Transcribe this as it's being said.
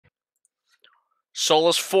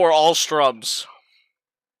Solus 4 Alstroms.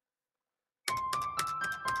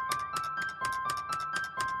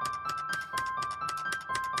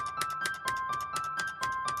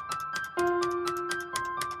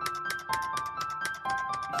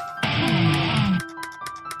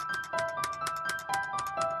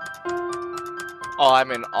 Oh,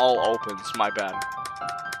 I'm in all opens, my bad.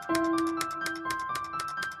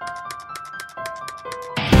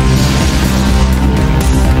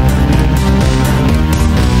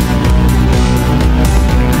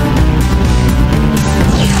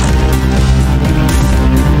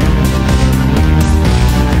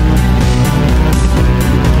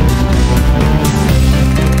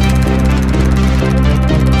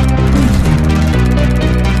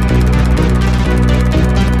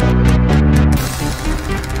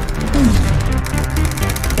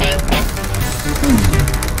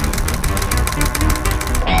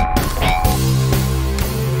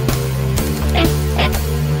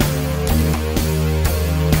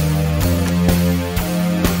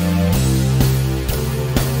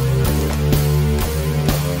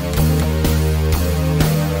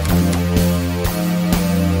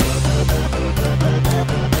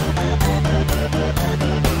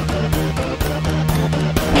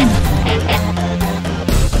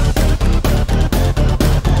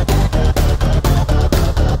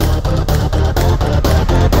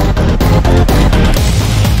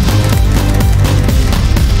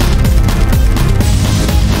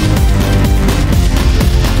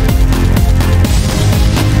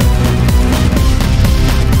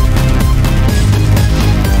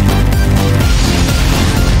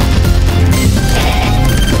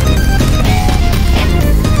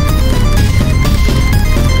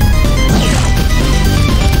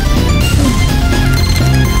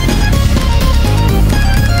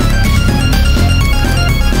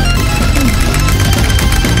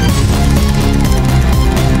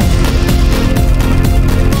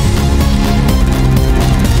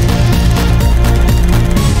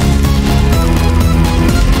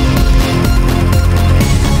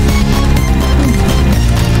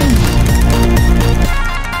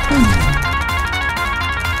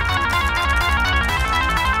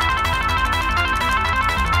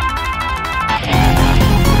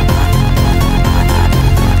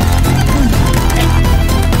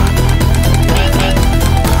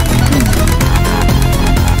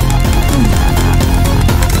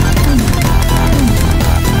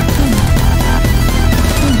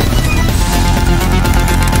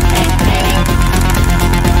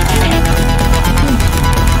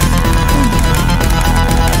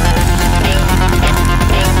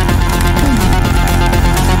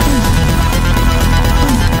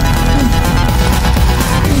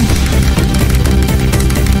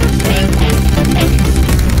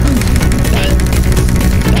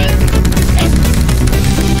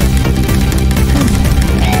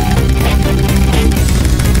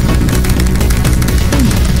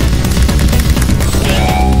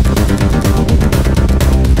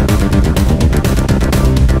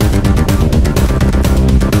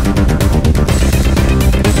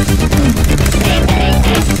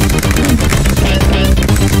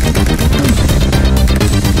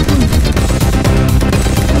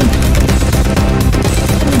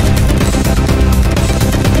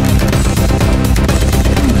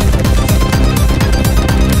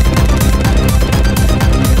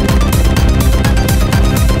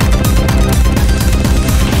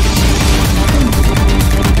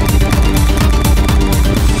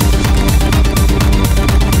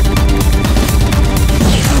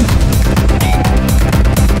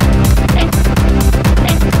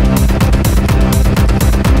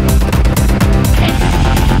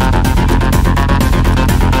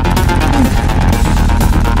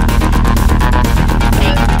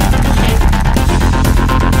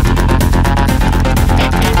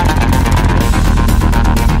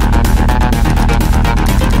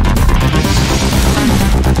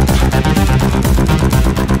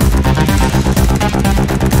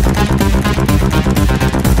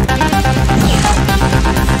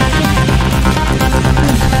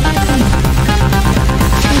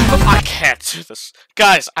 this.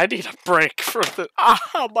 Guys, I need a break from the.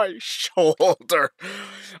 Ah, my shoulder.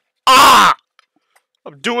 Ah!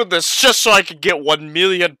 I'm doing this just so I can get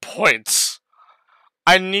 1,000,000 points.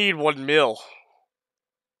 I need 1,000,000.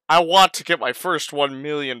 I want to get my first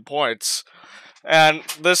 1,000,000 points. And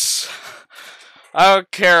this. I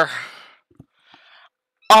don't care.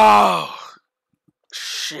 Oh!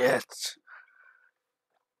 Shit.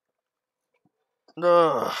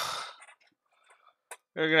 Ugh.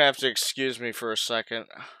 You're gonna have to excuse me for a second.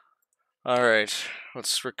 Alright,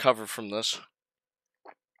 let's recover from this.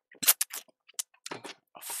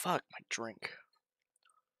 fuck, my drink.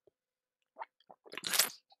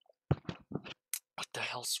 What the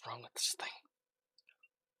hell's wrong with this thing?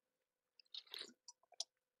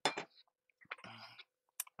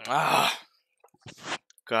 Ah,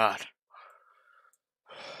 God.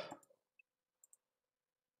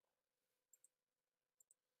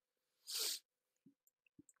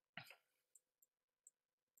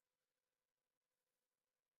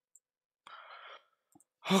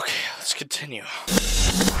 Okay, let's continue.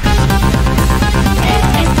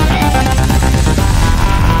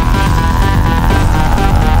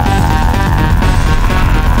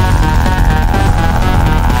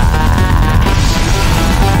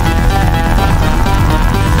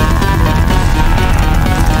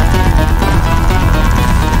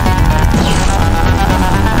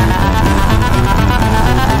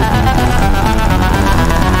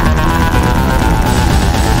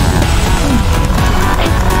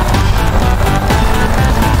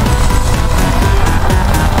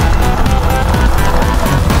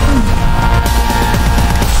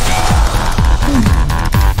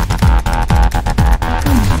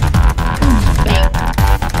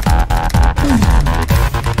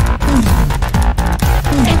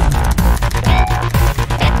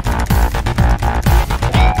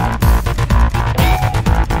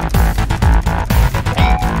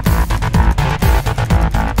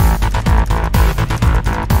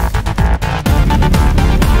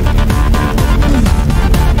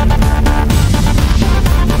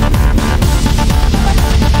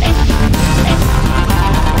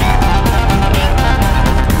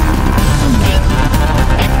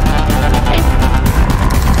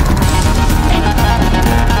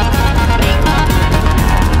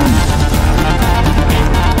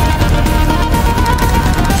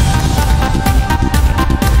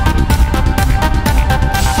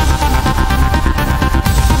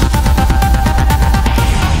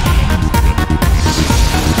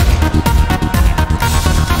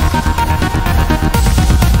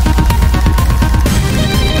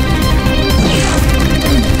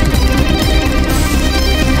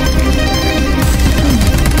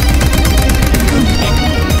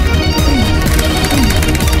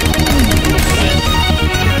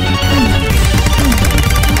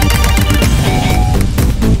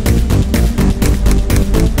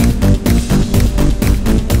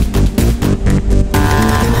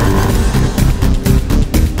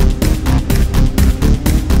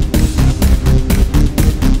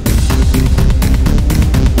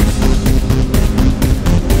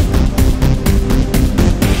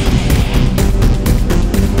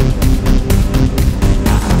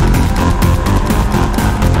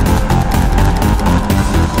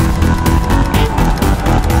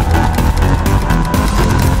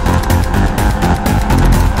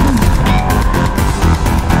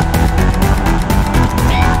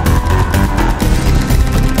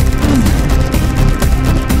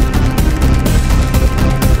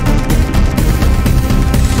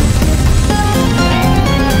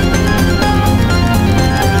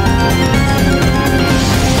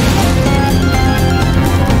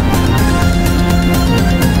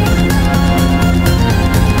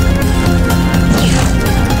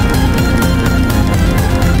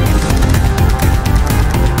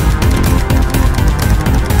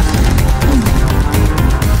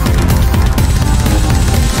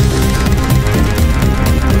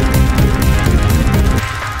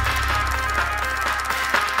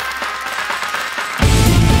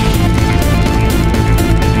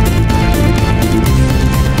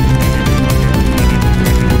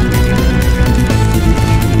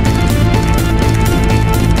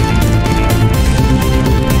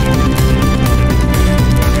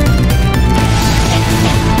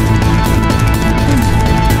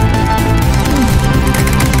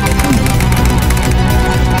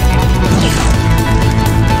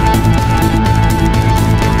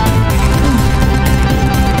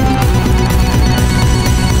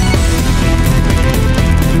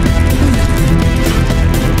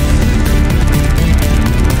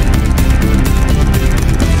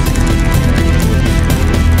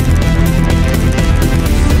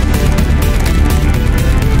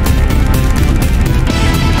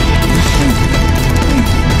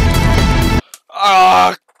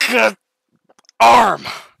 Good arm!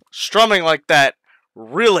 Strumming like that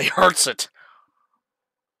really hurts it.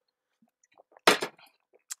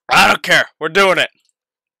 I don't care. We're doing it.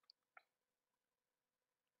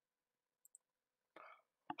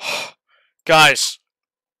 Guys,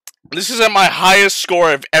 this is at my highest score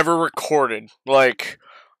I've ever recorded. Like,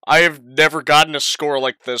 I have never gotten a score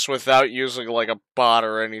like this without using, like, a bot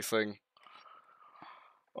or anything.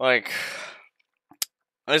 Like,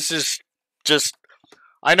 this is just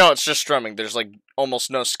I know it's just strumming. There's like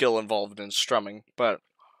almost no skill involved in strumming, but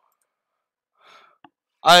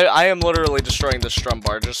I am literally destroying the strum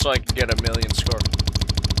bar just so I can get a million score.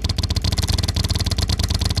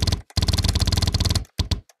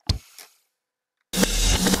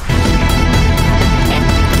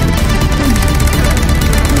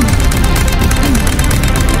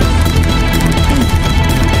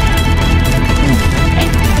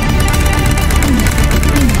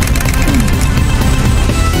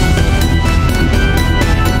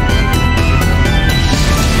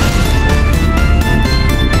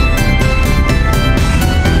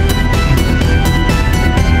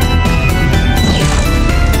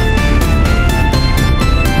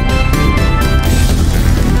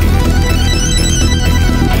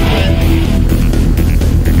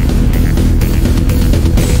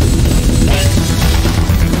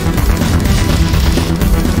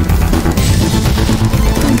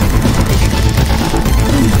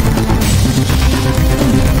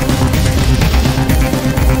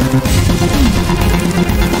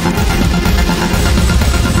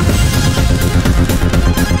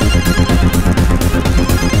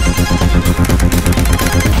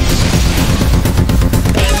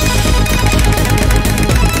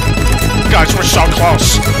 Guys, we're so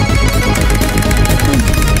close.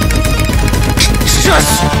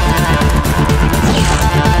 Yes!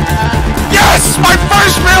 Yes! My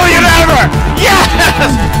first million ever!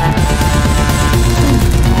 Yes!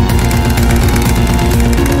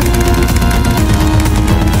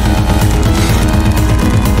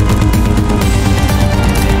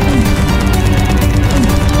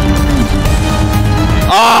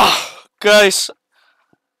 Ah, guys.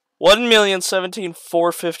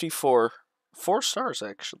 1,017,454. 4 stars,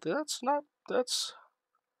 actually. That's...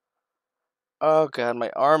 Oh god,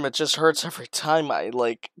 my arm, it just hurts every time I,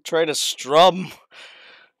 like, try to strum.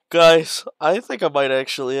 Guys, I think I might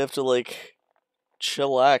actually have to, like,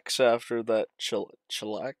 chillax after that.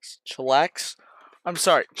 Chillax? Chillax? I'm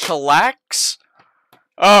sorry, chillax?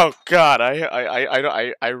 Oh god,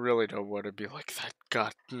 I really don't want to be like that.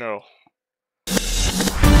 God, no.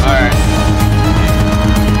 Alright.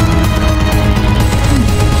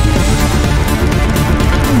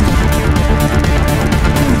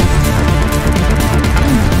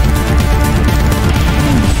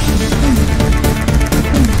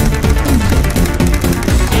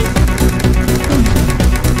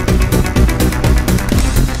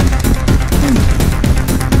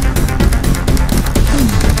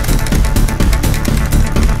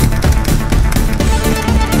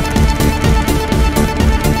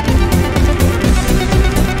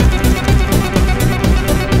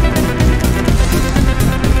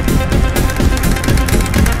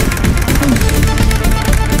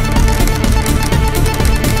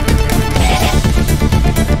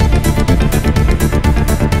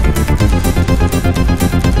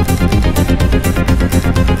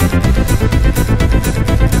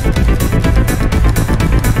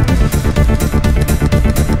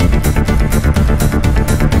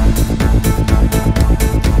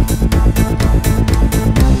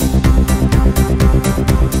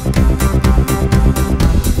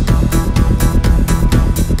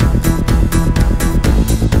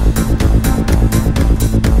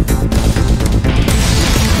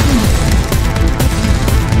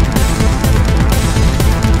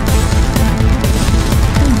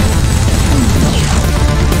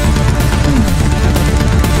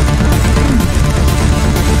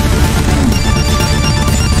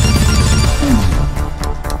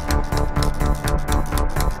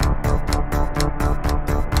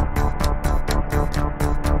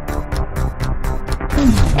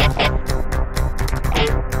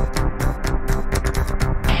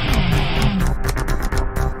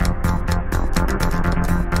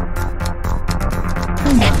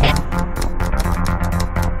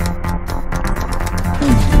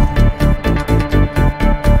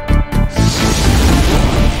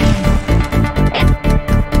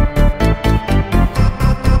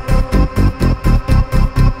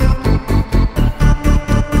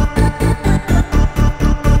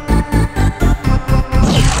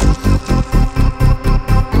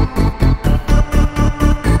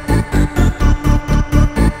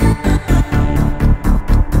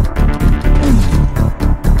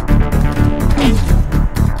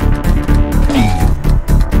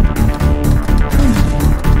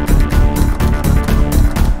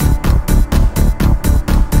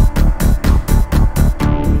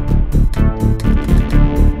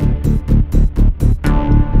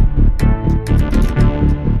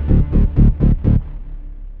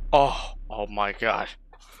 Oh my god.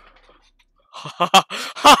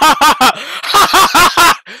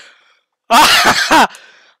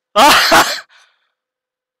 My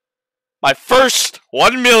first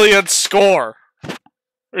 1 million score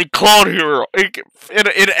in Clone Hero.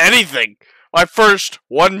 In anything. My first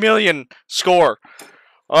 1 million score.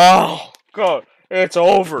 Oh, God. It's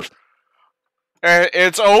over.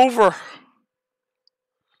 It's over.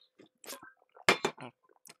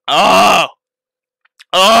 Oh!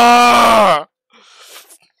 Oh!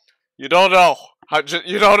 You don't know.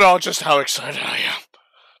 You don't know just how excited I am.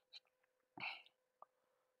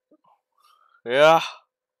 Yeah.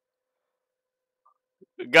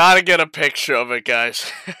 Gotta get a picture of it,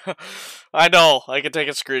 guys. I know, I can take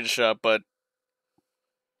a screenshot, but...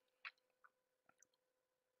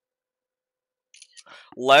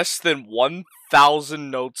 Less than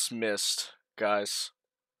 1,000 notes missed, guys.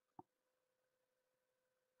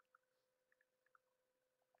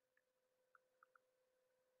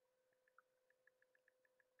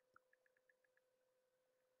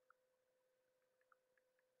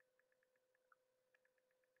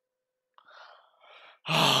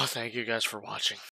 Oh, thank you guys for watching.